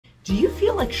Do you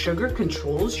feel like sugar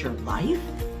controls your life?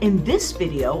 In this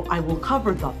video, I will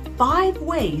cover the 5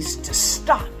 ways to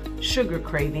stop sugar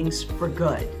cravings for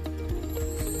good.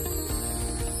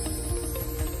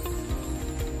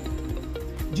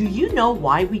 Do you know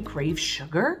why we crave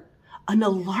sugar? An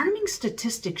alarming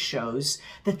statistic shows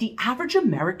that the average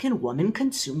American woman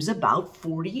consumes about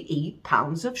 48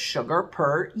 pounds of sugar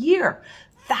per year.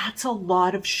 That's a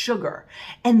lot of sugar,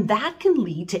 and that can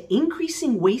lead to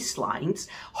increasing waistlines,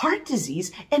 heart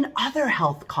disease, and other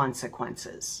health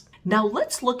consequences. Now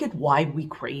let's look at why we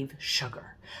crave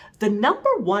sugar. The number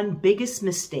one biggest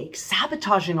mistake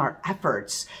sabotaging our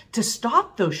efforts to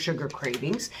stop those sugar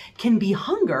cravings can be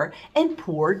hunger and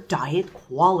poor diet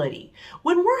quality.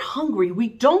 When we're hungry, we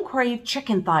don't crave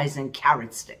chicken thighs and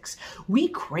carrot sticks. We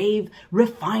crave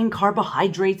refined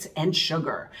carbohydrates and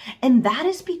sugar. And that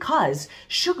is because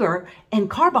sugar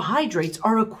and carbohydrates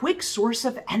are a quick source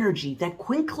of energy that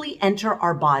quickly enter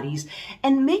our bodies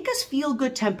and make us feel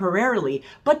good temporarily,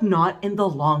 but not in the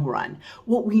long run.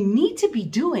 What we need to be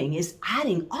doing is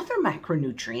adding other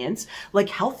macronutrients like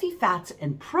healthy fats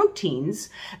and proteins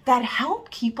that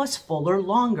help keep us fuller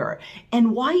longer.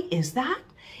 And why is that?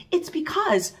 It's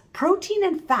because protein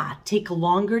and fat take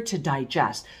longer to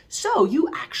digest, so you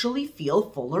actually feel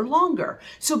fuller longer.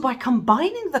 So by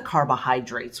combining the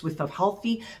carbohydrates with a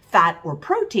healthy fat or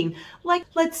protein, like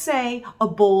let's say a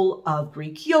bowl of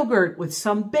Greek yogurt with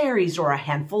some berries or a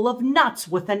handful of nuts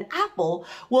with an apple,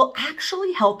 will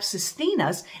actually help sustain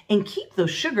us and keep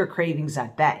those sugar cravings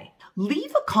at bay.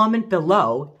 Leave a comment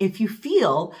below if you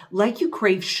feel like you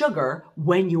crave sugar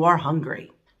when you are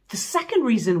hungry. The second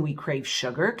reason we crave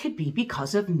sugar could be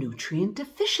because of nutrient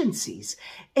deficiencies.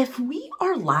 If we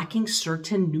are lacking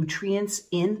certain nutrients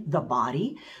in the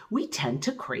body, we tend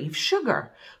to crave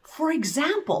sugar. For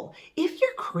example, if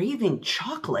you're craving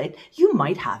chocolate, you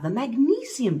might have a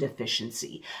magnesium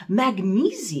deficiency.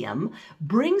 Magnesium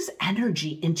brings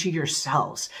energy into your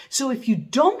cells. So if you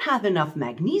don't have enough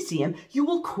magnesium, you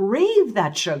will crave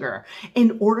that sugar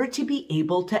in order to be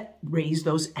able to raise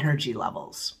those energy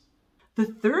levels. The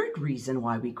third reason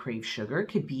why we crave sugar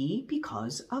could be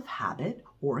because of habit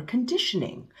or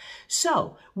conditioning.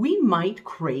 So we might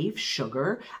crave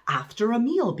sugar after a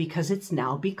meal because it's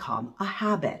now become a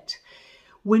habit.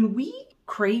 When we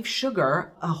crave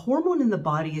sugar, a hormone in the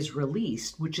body is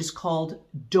released, which is called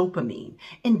dopamine.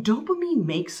 And dopamine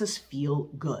makes us feel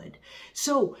good.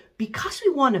 So because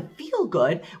we want to feel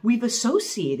good, we've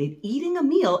associated eating a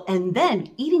meal and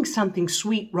then eating something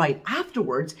sweet right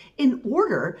afterwards in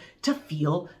order to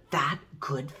feel that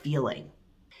good feeling.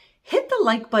 Hit the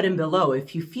like button below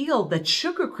if you feel that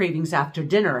sugar cravings after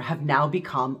dinner have now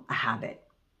become a habit.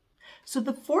 So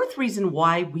the fourth reason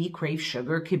why we crave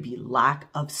sugar could be lack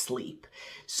of sleep.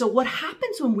 So what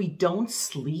happens when we don't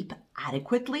sleep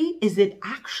adequately is it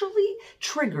actually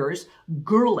triggers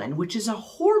ghrelin, which is a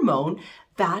hormone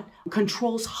that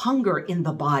controls hunger in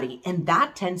the body, and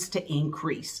that tends to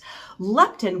increase.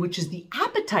 Leptin, which is the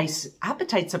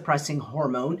appetite suppressing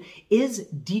hormone, is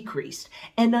decreased.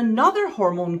 And another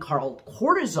hormone called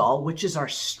cortisol, which is our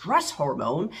stress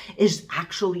hormone, is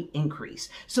actually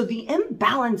increased. So the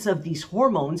imbalance of these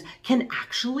hormones can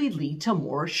actually lead to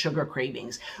more sugar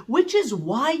cravings, which is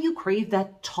why you crave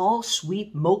that tall,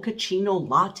 sweet mochaccino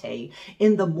latte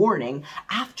in the morning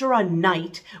after a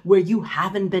night where you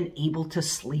haven't been able to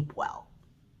sleep well.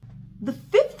 The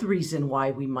fifth reason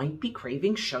why we might be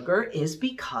craving sugar is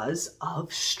because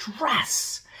of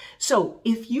stress. So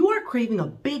if you are craving a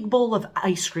big bowl of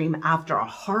ice cream after a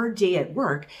hard day at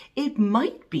work, it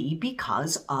might be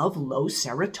because of low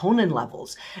serotonin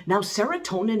levels. Now,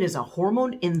 serotonin is a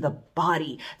hormone in the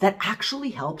body that actually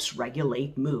helps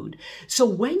regulate mood. So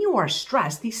when you are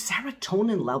stressed, these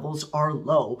serotonin levels are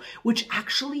low, which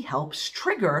actually helps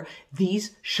trigger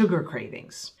these sugar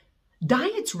cravings.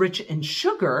 Diets rich in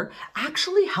sugar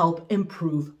actually help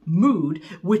improve mood,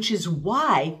 which is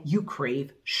why you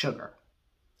crave sugar.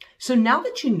 So now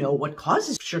that you know what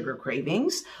causes sugar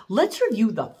cravings, let's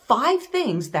review the 5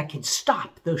 things that can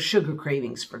stop those sugar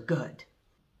cravings for good.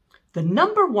 The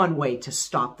number one way to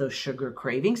stop those sugar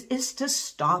cravings is to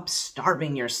stop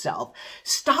starving yourself.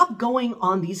 Stop going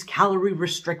on these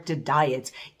calorie-restricted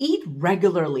diets. Eat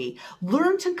regularly.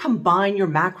 Learn to combine your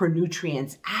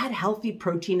macronutrients. Add healthy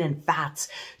protein and fats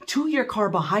to your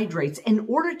carbohydrates in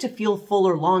order to feel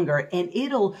fuller longer, and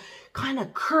it'll kind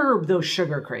of curb those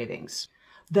sugar cravings.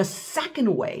 The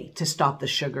second way to stop the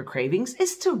sugar cravings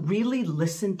is to really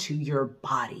listen to your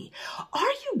body. Are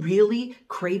you really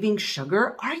craving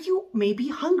sugar? Are you maybe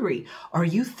hungry? Are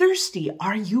you thirsty?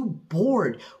 Are you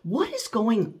bored? What is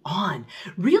going on?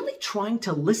 Really trying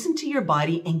to listen to your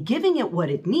body and giving it what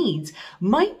it needs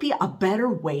might be a better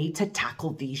way to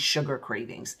tackle these sugar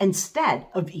cravings instead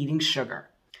of eating sugar.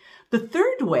 The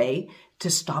third way to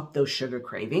stop those sugar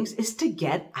cravings is to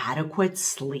get adequate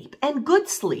sleep and good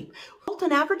sleep.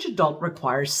 An average adult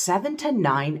requires 7 to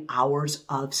 9 hours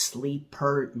of sleep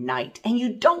per night. And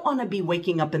you don't want to be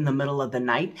waking up in the middle of the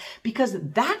night because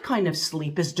that kind of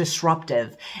sleep is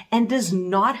disruptive and does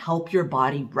not help your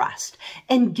body rest.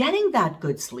 And getting that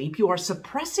good sleep, you are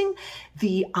suppressing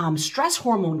the stress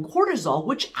hormone cortisol,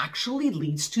 which actually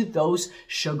leads to those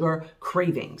sugar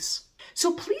cravings.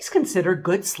 So please consider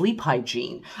good sleep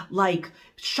hygiene, like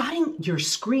shutting your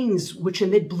screens, which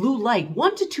emit blue light,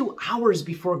 1 to 2 hours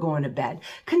before going to bed.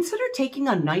 Consider taking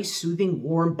a nice, soothing,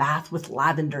 warm bath with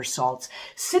lavender salts,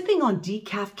 sipping on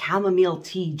decaf chamomile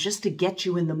tea just to get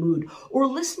you in the mood, or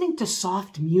listening to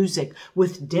soft music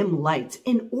with dim lights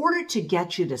in order to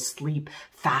get you to sleep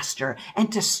faster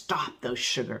and to stop those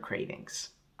sugar cravings.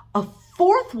 A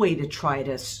fourth way to try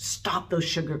to stop those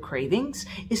sugar cravings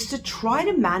is to try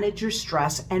to manage your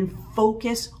stress and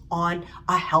focus on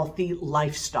a healthy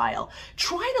lifestyle.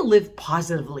 Try to live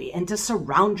positively and to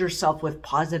surround yourself with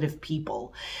positive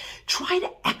people. Try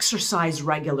to exercise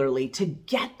regularly to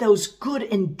get those good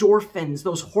endorphins,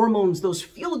 those hormones, those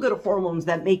feel-good hormones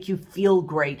that make you feel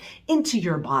great into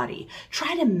your body.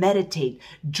 Try to meditate,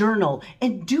 journal,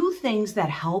 and do things that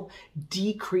help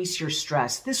decrease your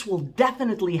stress. This will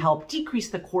definitely help decrease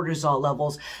the cortisol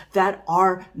levels that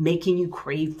are making you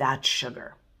crave that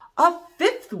sugar. A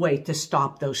fifth way to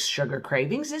stop those sugar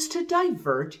cravings is to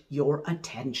divert your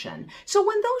attention. So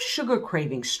when those sugar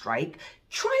cravings strike,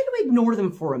 try to ignore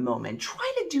them for a moment.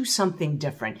 Try to do something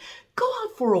different. Go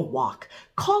out for a walk,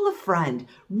 call a friend,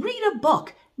 read a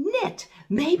book, knit,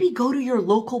 maybe go to your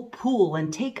local pool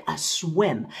and take a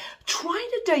swim. Try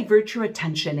to divert your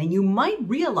attention, and you might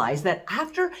realize that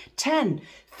after 10,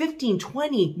 15,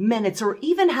 20 minutes, or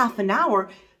even half an hour,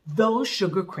 those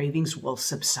sugar cravings will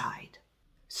subside.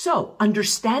 So,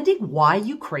 understanding why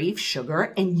you crave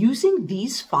sugar and using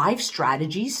these 5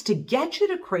 strategies to get you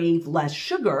to crave less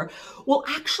sugar will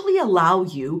actually allow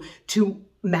you to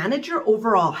manage your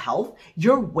overall health,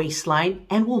 your waistline,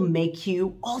 and will make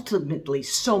you ultimately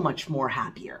so much more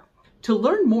happier. To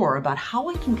learn more about how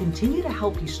I can continue to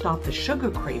help you stop the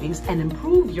sugar cravings and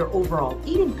improve your overall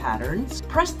eating patterns,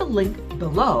 press the link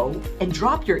below and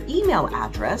drop your email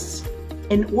address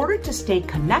in order to stay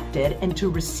connected and to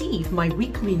receive my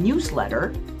weekly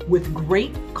newsletter with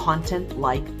great content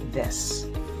like this.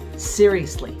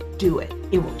 Seriously, do it.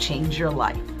 It will change your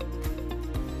life.